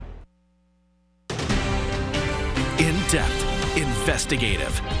In-depth,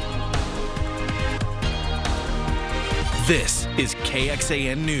 investigative. This is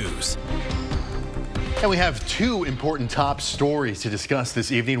KXAN News. And we have two important top stories to discuss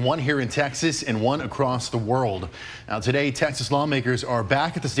this evening, one here in Texas and one across the world. Now today, Texas lawmakers are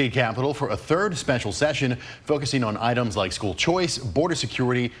back at the state capitol for a third special session focusing on items like school choice, border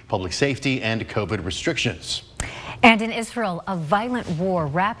security, public safety, and COVID restrictions. And in Israel, a violent war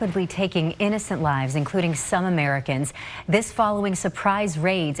rapidly taking innocent lives, including some Americans. This following surprise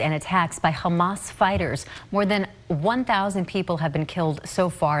raids and attacks by Hamas fighters. More than 1,000 people have been killed so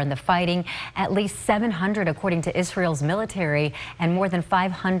far in the fighting, at least 700 according to Israel's military, and more than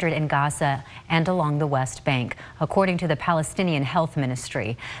 500 in Gaza and along the West Bank, according to the Palestinian Health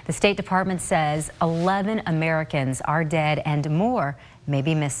Ministry. The State Department says 11 Americans are dead and more may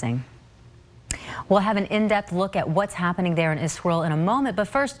be missing. We'll have an in-depth look at what's happening there in Israel in a moment, but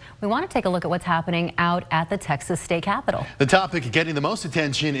first we want to take a look at what's happening out at the Texas state capitol. The topic getting the most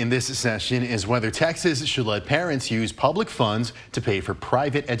attention in this session is whether Texas should let parents use public funds to pay for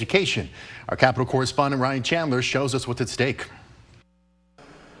private education. Our Capitol correspondent Ryan Chandler shows us what's at stake.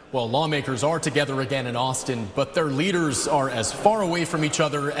 Well, lawmakers are together again in Austin, but their leaders are as far away from each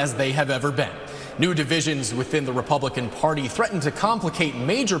other as they have ever been. New divisions within the Republican Party threaten to complicate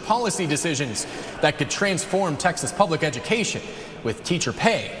major policy decisions that could transform Texas public education, with teacher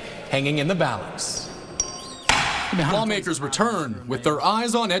pay hanging in the balance. Lawmakers return with their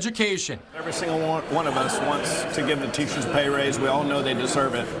eyes on education. Every single one of us wants to give the teachers a pay raise. We all know they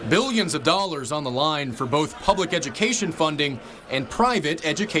deserve it. Billions of dollars on the line for both public education funding and private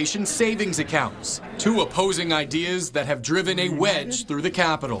education savings accounts. Two opposing ideas that have driven a wedge through the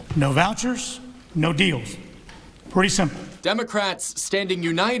Capitol. No vouchers, no deals. Pretty simple. Democrats standing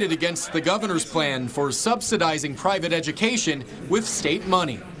united against the governor's plan for subsidizing private education with state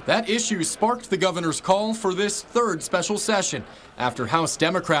money. That issue sparked the governor's call for this third special session after House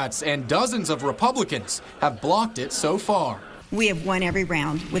Democrats and dozens of Republicans have blocked it so far. We have won every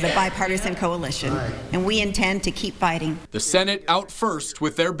round with a bipartisan coalition, and we intend to keep fighting. The Senate out first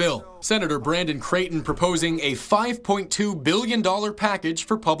with their bill. Senator Brandon Creighton proposing a $5.2 billion package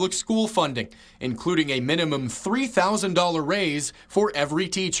for public school funding, including a minimum $3,000 raise for every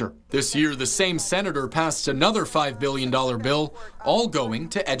teacher. This year, the same senator passed another $5 billion bill, all going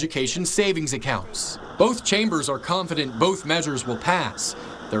to education savings accounts. Both chambers are confident both measures will pass.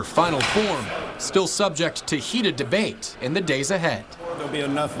 Their final form still subject to heated debate in the days ahead. There'll be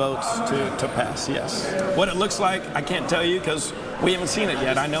enough votes to pass, yes. What it looks like, I can't tell you because we haven't seen it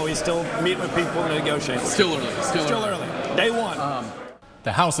yet. I know he's still meeting with people and negotiating. Still early. Still early. Day one.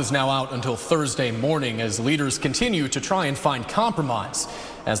 The House is now out until Thursday morning as leaders continue to try and find compromise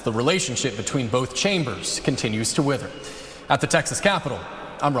as the relationship between both chambers continues to wither. At the Texas Capitol,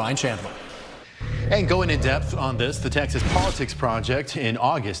 I'm Ryan Chandler. And going in depth on this, the Texas Politics Project in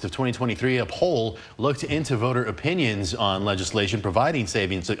August of 2023, a poll looked into voter opinions on legislation providing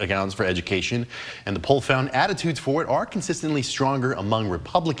savings accounts for education. And the poll found attitudes for it are consistently stronger among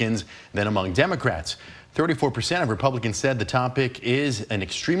Republicans than among Democrats. 34% of Republicans said the topic is an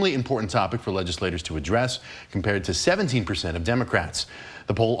extremely important topic for legislators to address, compared to 17% of Democrats.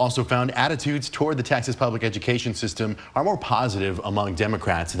 The poll also found attitudes toward the Texas public education system are more positive among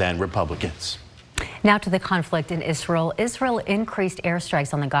Democrats than Republicans. Now to the conflict in Israel. Israel increased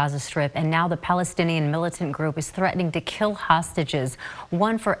airstrikes on the Gaza Strip, and now the Palestinian militant group is threatening to kill hostages,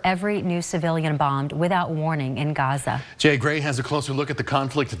 one for every new civilian bombed without warning in Gaza. Jay Gray has a closer look at the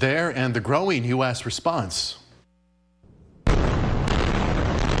conflict there and the growing U.S. response.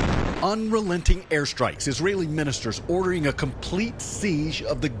 Unrelenting airstrikes. Israeli ministers ordering a complete siege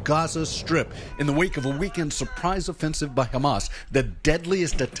of the Gaza Strip in the wake of a weekend surprise offensive by Hamas, the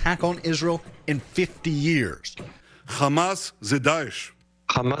deadliest attack on Israel in 50 years. Hamas is Daesh.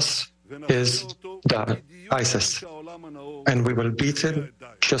 Hamas is ISIS, and we will beat it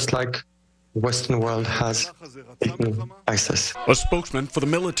just like the Western world has beaten ISIS. A spokesman for the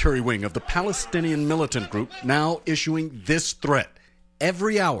military wing of the Palestinian militant group now issuing this threat.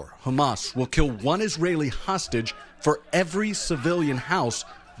 Every hour, Hamas will kill one Israeli hostage for every civilian house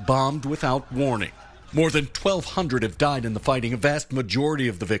bombed without warning. More than 1,200 have died in the fighting, a vast majority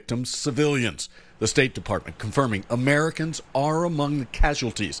of the victims civilians. The State Department confirming Americans are among the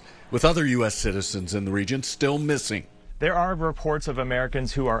casualties, with other U.S. citizens in the region still missing. There are reports of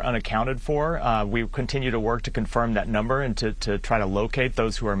Americans who are unaccounted for. We continue to work to confirm that number and to try to locate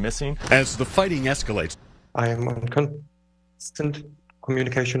those who are missing. As the fighting escalates, I am on constant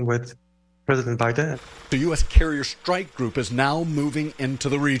communication with President Biden. The U.S. carrier strike group is now moving into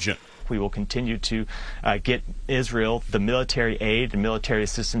the region. We will continue to get Israel the military aid and military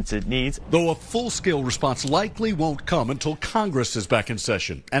assistance it needs. Though a full-scale response likely won't come until Congress is back in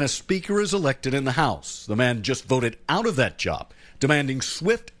session and a speaker is elected in the House. The man just voted out of that job, demanding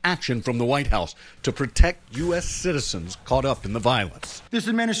swift action from the White House to protect U.S. citizens caught up in the violence. This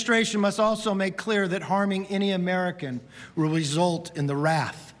administration must also make clear that harming any American will result in the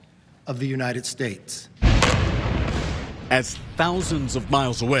wrath of the United States. As thousands of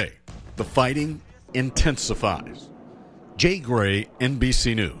miles away, the fighting intensifies. Jay Gray,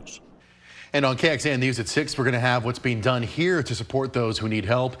 NBC News. And on KXAN News at 6, we're going to have what's being done here to support those who need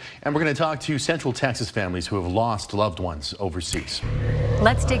help. And we're going to talk to Central Texas families who have lost loved ones overseas.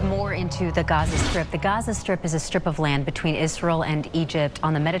 Let's dig more into the Gaza Strip. The Gaza Strip is a strip of land between Israel and Egypt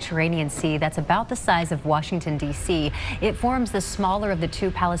on the Mediterranean Sea that's about the size of Washington, D.C. It forms the smaller of the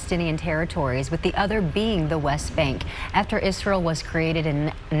two Palestinian territories, with the other being the West Bank. After Israel was created in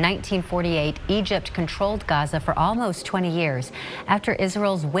 1948, Egypt controlled Gaza for almost 20 years. After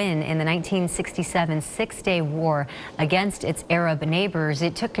Israel's win in the 1967 Six-Day War against its Arab neighbors,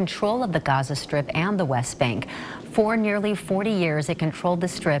 it took control of the Gaza Strip and the West Bank. For nearly 40 years, it controlled the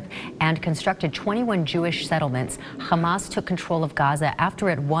Strip and constructed 21 Jewish settlements. Hamas took control of Gaza after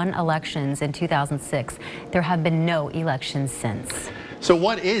it won elections in 2006. There have been no elections since. So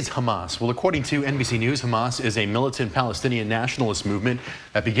what is Hamas? Well, according to NBC News, Hamas is a militant Palestinian nationalist movement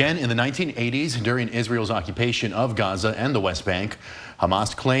that began in the 1980s during Israel's occupation of Gaza and the West Bank.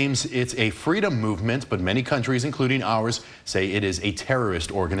 Hamas claims it's a freedom movement, but many countries, including ours, say it is a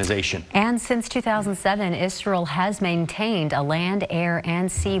terrorist organization. And since 2007, Israel has maintained a land, air,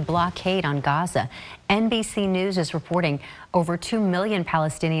 and sea blockade on Gaza. NBC News is reporting over 2 million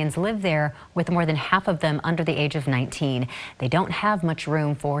Palestinians live there, with more than half of them under the age of 19. They don't have much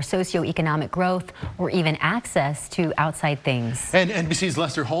room for socioeconomic growth or even access to outside things. And NBC's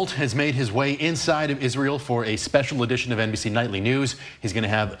Lester Holt has made his way inside of Israel for a special edition of NBC Nightly News. He's going to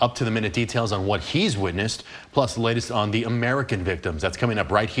have up-to-the-minute details on what he's witnessed, plus the latest on the American victims. That's coming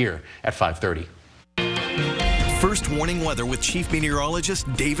up right here at 5:30. First warning weather with Chief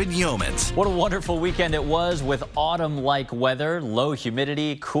Meteorologist David Yeomans. What a wonderful weekend it was with autumn-like weather, low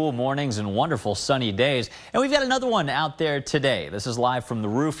humidity, cool mornings, and wonderful sunny days. And we've got another one out there today. This is live from the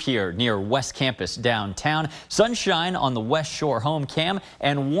roof here near West Campus downtown. Sunshine on the West Shore home cam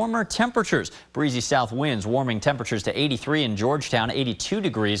and warmer temperatures. Breezy south winds warming temperatures to 83 in Georgetown, 82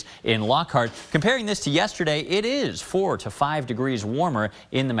 degrees in Lockhart. Comparing this to yesterday, it is 4 to 5 degrees warmer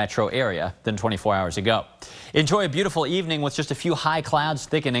in the metro area than 24 hours ago. Enjoy a beautiful evening with just a few high clouds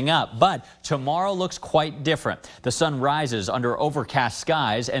thickening up, but tomorrow looks quite different. The sun rises under overcast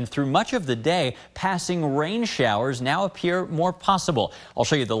skies, and through much of the day, passing rain showers now appear more possible. I'll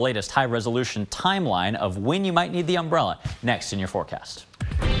show you the latest high-resolution timeline of when you might need the umbrella next in your forecast.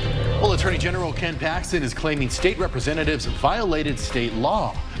 Well, Attorney General Ken Paxton is claiming state representatives violated state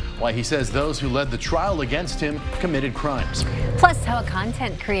law. Why he says those who led the trial against him committed crimes. Plus, how a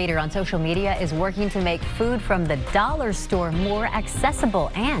content creator on social media is working to make food from the dollar store more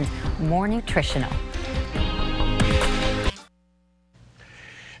accessible and more nutritional.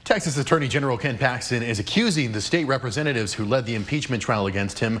 Texas Attorney General Ken Paxton is accusing the state representatives who led the impeachment trial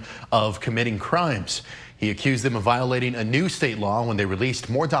against him of committing crimes. He accused them of violating a new state law when they released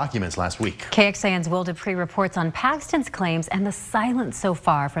more documents last week. KXAN's Will Dupree reports on Paxton's claims and the silence so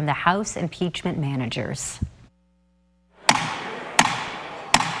far from the House impeachment managers.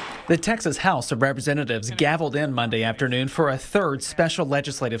 The Texas House of Representatives gavelled in Monday afternoon for a third special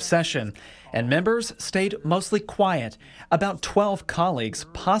legislative session, and members stayed mostly quiet. About 12 colleagues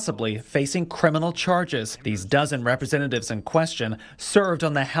possibly facing criminal charges. These dozen representatives in question served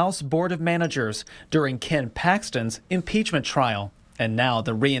on the House Board of Managers during Ken Paxton's impeachment trial. And now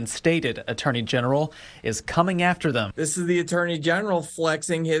the reinstated Attorney General is coming after them. This is the Attorney General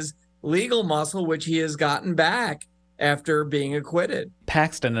flexing his legal muscle, which he has gotten back after being acquitted.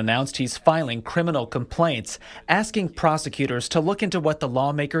 Paxton announced he's filing criminal complaints, asking prosecutors to look into what the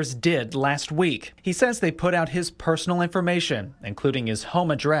lawmakers did last week. He says they put out his personal information, including his home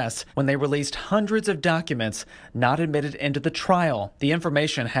address, when they released hundreds of documents not admitted into the trial. The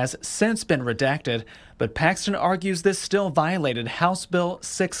information has since been redacted, but Paxton argues this still violated House Bill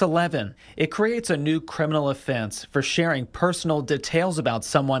 611. It creates a new criminal offense for sharing personal details about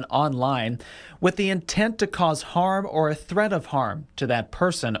someone online with the intent to cause harm or a threat of harm to that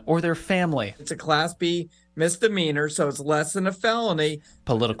person or their family. It's a Class B misdemeanor, so it's less than a felony.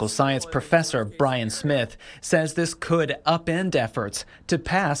 Political science professor Brian Smith says this could upend efforts to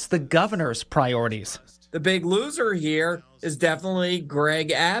pass the governor's priorities. The big loser here is definitely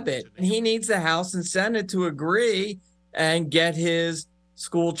Greg Abbott. He needs the House and Senate to agree and get his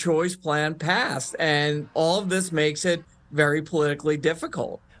school choice plan passed. And all of this makes it very politically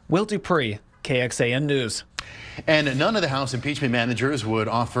difficult. Will Dupree, KXAN News. And none of the House impeachment managers would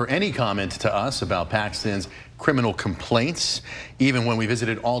offer any comment to us about Paxton's criminal complaints, even when we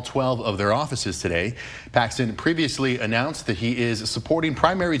visited all 12 of their offices today. Paxton previously announced that he is supporting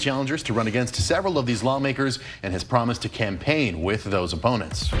primary challengers to run against several of these lawmakers and has promised to campaign with those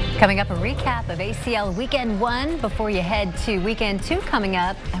opponents. Coming up, a recap of ACL Weekend 1 before you head to Weekend 2 coming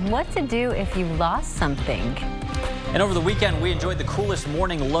up, and what to do if you lost something. And over the weekend, we enjoyed the coolest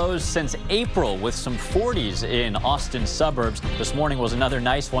morning lows since April with some 40s in Austin suburbs. This morning was another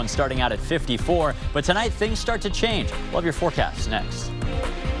nice one, starting out at 54. But tonight, things start to change. We'll have your forecast next.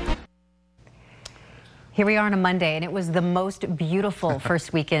 Here we are on a Monday, and it was the most beautiful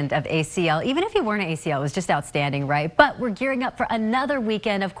first weekend of ACL. Even if you weren't an ACL, it was just outstanding, right? But we're gearing up for another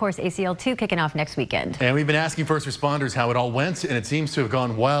weekend, of course, ACL 2 kicking off next weekend. And we've been asking first responders how it all went, and it seems to have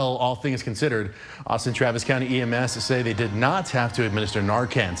gone well, all things considered. Austin Travis County EMS say they did not have to administer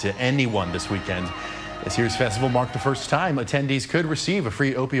Narcan to anyone this weekend. This year's festival marked the first time attendees could receive a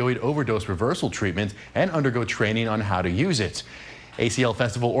free opioid overdose reversal treatment and undergo training on how to use it. ACL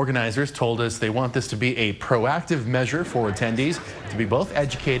Festival organizers told us they want this to be a proactive measure for attendees to be both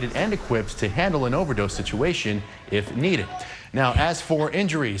educated and equipped to handle an overdose situation if needed. Now, as for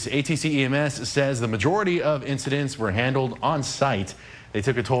injuries, ATC EMS says the majority of incidents were handled on site. They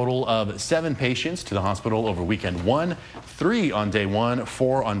took a total of 7 patients to the hospital over weekend 1, 3 on day 1,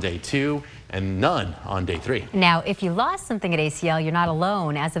 4 on day 2, and none on day 3. Now, if you lost something at ACL, you're not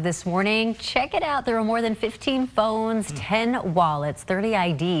alone. As of this morning, check it out. There were more than 15 phones, 10 wallets, 30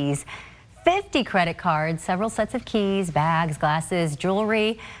 IDs, 50 credit cards, several sets of keys, bags, glasses,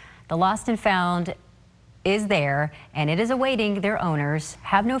 jewelry. The lost and found is there, and it is awaiting their owners.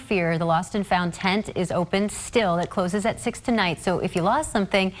 Have no fear. The lost and found tent is open still. It closes at 6 tonight. So if you lost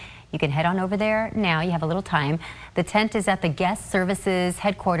something, you can head on over there now. You have a little time. The tent is at the Guest Services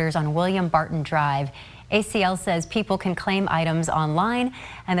headquarters on William Barton Drive. ACL says people can claim items online,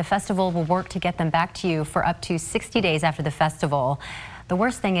 and the festival will work to get them back to you for up to 60 days after the festival. The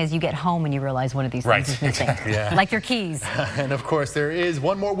worst thing is you get home and you realize one of these things is missing, Yeah. like your keys. And of course, there is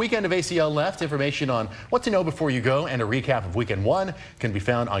one more weekend of ACL left. Information on what to know before you go and a recap of weekend 1 can be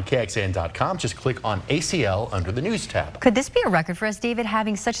found on KXAN.com. Just click on ACL under the news tab. Could this be a record for us, David,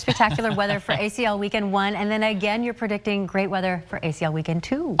 having such spectacular weather for ACL weekend 1, and then again you're predicting great weather for ACL weekend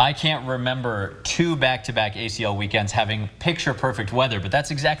 2? I can't remember 2 back-to-back ACL weekends having picture-perfect weather, but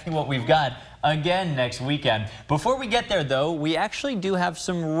that's exactly what we've got again next weekend. Before we get there, though, we actually do have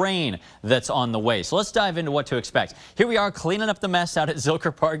some rain that's on the way. So let's dive into what to expect. Here we are cleaning up the mess out at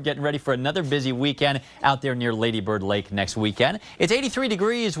Zilker Park, getting ready for another busy weekend out there near Lady Bird Lake next weekend. It's 83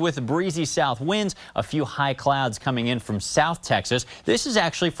 degrees with breezy south winds, a few high clouds coming in from South Texas. This is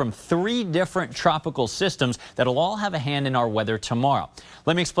actually from 3 different tropical systems that'll all have a hand in our weather tomorrow.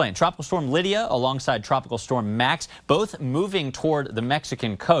 Let me explain. Tropical Storm Lydia alongside Tropical Storm Max, both moving toward the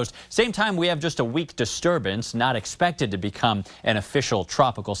Mexican coast. Same time, we have just a weak disturbance, not expected to become an official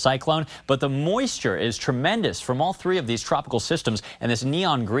tropical cyclone, but the moisture is tremendous from all 3 of these tropical systems, and this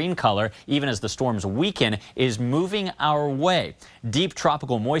neon green color, even as the storms weaken, is moving our way. Deep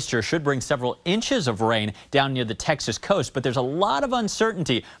tropical moisture should bring several inches of rain down near the Texas coast, but there's a lot of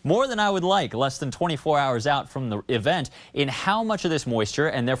uncertainty, more than I would like, less than 24 hours out from the event, in how much of this moisture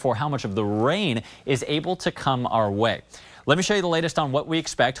and therefore how much of the rain is able to come our way. Let me show you the latest on what we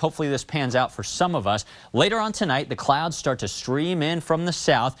expect. Hopefully this pans out for some of us. Later on tonight, the clouds start to stream in from the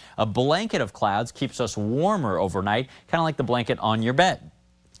south. A blanket of clouds keeps us warmer overnight, kind of like the blanket on your bed.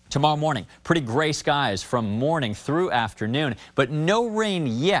 Tomorrow morning, pretty gray skies from morning through afternoon, but no rain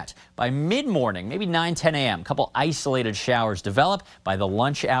yet. By mid-morning, maybe 9-10 a.m., a couple isolated showers develop. By the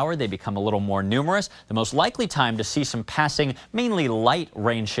lunch hour, they become a little more numerous. The most likely time to see some passing, mainly light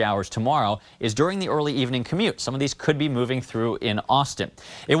rain showers tomorrow is during the early evening commute. Some of these could be moving through in Austin.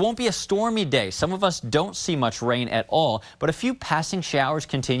 It won't be a stormy day. Some of us don't see much rain at all, but a few passing showers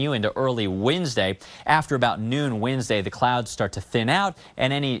continue into early Wednesday. After about noon Wednesday, the clouds start to thin out,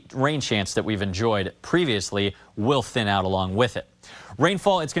 and any rain chance that we've enjoyed previously will thin out along with it.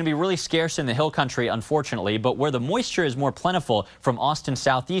 Rainfall, it's going to be really scarce in the hill country, unfortunately, but where the moisture is more plentiful from Austin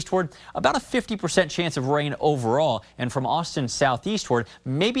southeastward, about a 50% chance of rain overall, and from Austin southeastward,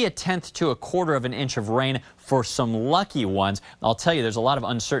 maybe 1/10 to 1/4 of an inch of rain for some lucky ones. I'll tell you, there's a lot of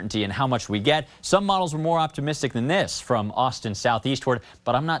uncertainty in how much we get. Some models were more optimistic than this from Austin southeastward,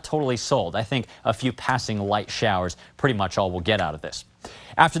 but I'm not totally sold. I think a few passing light showers, pretty much all we'll get out of this.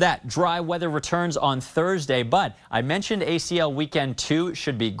 After that, dry weather returns on Thursday, but I mentioned ACL weekend 2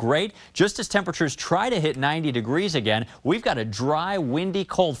 should be great. Just as temperatures try to hit 90 degrees again, we've got a dry, windy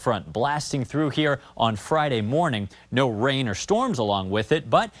cold front blasting through here on Friday morning. No rain or storms along with it,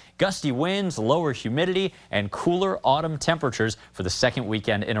 but gusty winds, lower humidity, and cooler autumn temperatures for the second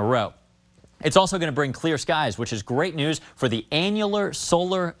weekend in a row. It's also going to bring clear skies, which is great news for the annular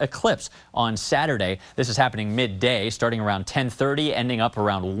solar eclipse on Saturday. This is happening midday, starting around 10:30, ending up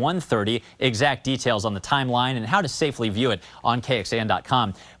around 1:30. Exact details on the timeline and how to safely view it on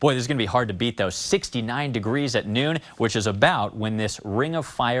KXAN.com. Boy, this is going to be hard to beat, though. 69 degrees at noon, which is about when this ring of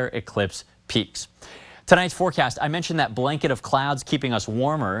fire eclipse peaks. Tonight's forecast, I mentioned that blanket of clouds keeping us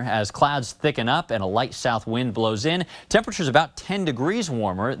warmer. As clouds thicken up and a light south wind blows in, temperatures about 10 degrees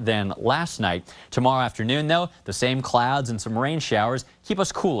warmer than last night. Tomorrow afternoon, though, the same clouds and some rain showers keep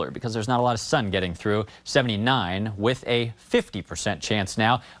us cooler because there's not a lot of sun getting through. 79 with a 50% chance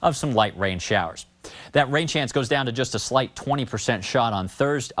now of some light rain showers. That rain chance goes down to just a slight 20% shot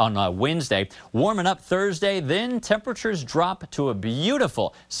on Wednesday. Warming up Thursday, then temperatures drop to a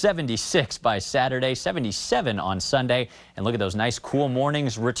beautiful 76 by Saturday, 77 on Sunday. And look at those nice cool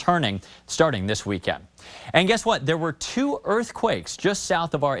mornings returning starting this weekend. And guess what? There were 2 earthquakes just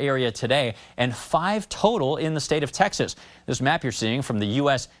south of our area today and 5 total in the state of Texas. This map you're seeing from the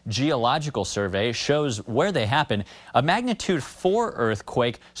U.S. Geological Survey shows where they happened. A magnitude 4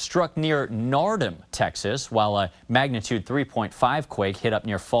 earthquake struck near Nardum, Texas, while a magnitude 3.5 quake hit up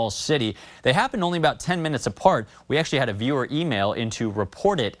near Falls City. They happened only about 10 minutes apart. We actually had a viewer email into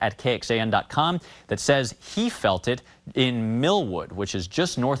reportit@kxan.com that says he felt it in Millwood, which is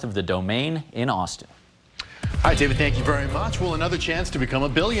just north of the Domain in Austin. All right, David, thank you very much. Well, another chance to become a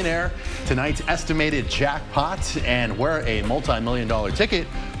billionaire. Tonight's estimated jackpot and where a multi-million-dollar ticket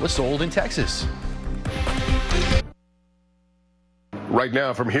was sold in Texas. Right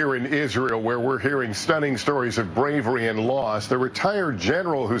now from here in Israel, where we're hearing stunning stories of bravery and loss, the retired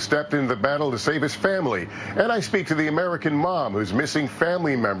general who stepped into the battle to save his family. And I speak to the American mom who's missing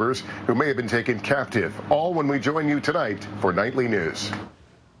family members who may have been taken captive. All when we join you tonight for Nightly News.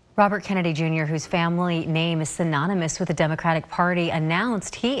 Robert Kennedy Jr., whose family name is synonymous with the Democratic Party,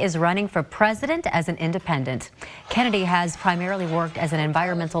 announced he is running for president as an independent. Kennedy has primarily worked as an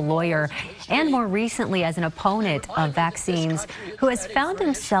environmental lawyer and more recently as an opponent of vaccines, who has found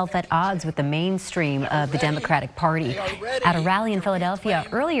himself at odds with the mainstream of the Democratic Party. At a rally in Philadelphia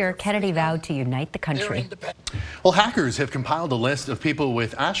earlier, Kennedy vowed to unite the country. Well, hackers have compiled a list of people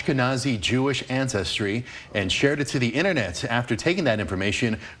with Ashkenazi Jewish ancestry and shared it to the internet after taking that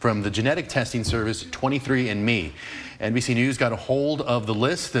information from the genetic testing service 23andMe. NBC News got a hold of the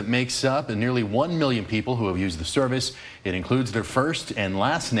list that makes up nearly 1 million people who have used the service. It includes their first and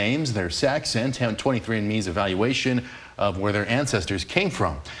last names, their sex, and 23andMe's evaluation of where their ancestors came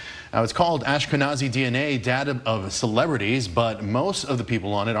from. Now, it's called Ashkenazi DNA, data of celebrities, but most of the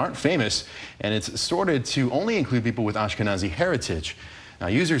people on it aren't famous, and it's sorted to only include people with Ashkenazi heritage. Now,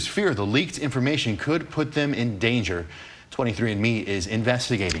 users fear the leaked information could put them in danger. 23andMe is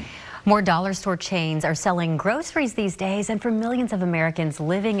investigating. More dollar store chains are selling groceries these days, and for millions of Americans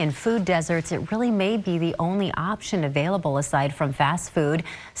living in food deserts, it really may be the only option available aside from fast food.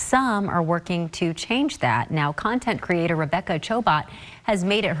 Some are working to change that. Now, content creator Rebecca Chobot has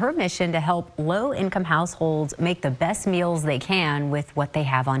made it her mission to help low-income households make the best meals they can with what they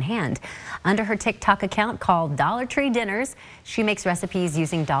have on hand. Under her TikTok account called Dollar Tree Dinners, she makes recipes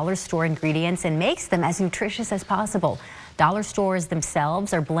using dollar store ingredients and makes them as nutritious as possible. Dollar stores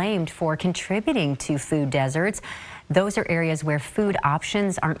themselves are blamed for contributing to food deserts. Those are areas where food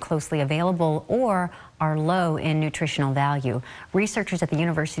options aren't closely available or are low in nutritional value. Researchers at the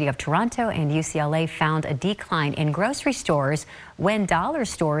University of Toronto and UCLA found a decline in grocery stores when dollar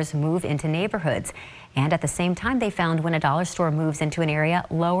stores move into neighborhoods. And at the same time, they found when a dollar store moves into an area,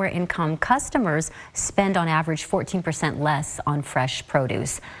 lower income customers spend on average 14% less on fresh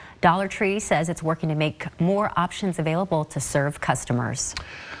produce. Dollar Tree says it's working to make more options available to serve customers.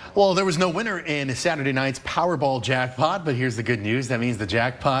 Well, there was no winner in Saturday night's Powerball jackpot, but here's the good news. That means the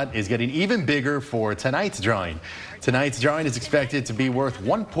jackpot is getting even bigger for tonight's drawing. Tonight's drawing is expected to be worth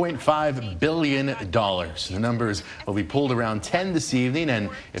 $1.5 billion. The numbers will be pulled around 10 this evening,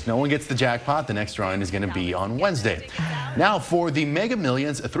 and if no one gets the jackpot, the next drawing is going to be on Wednesday. Now, for the Mega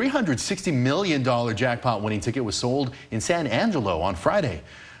Millions, a $360 million jackpot winning ticket was sold in San Angelo on Friday.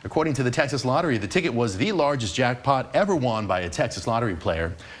 According to the Texas Lottery, the ticket was the largest jackpot ever won by a Texas lottery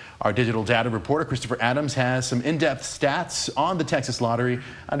player. Our digital data reporter, Christopher Adams, has some in-depth stats on the Texas Lottery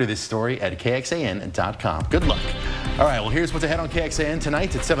under this story at KXAN.com. Good luck. All right, well, here's what's ahead on KXAN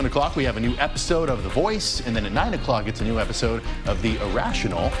tonight. At 7 o'clock, we have a new episode of The Voice. And then at 9 o'clock, it's a new episode of The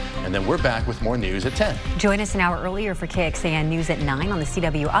Irrational. And then we're back with more news at 10. Join us an hour earlier for KXAN News at 9 on the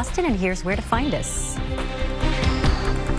CW Austin. And here's where to find us.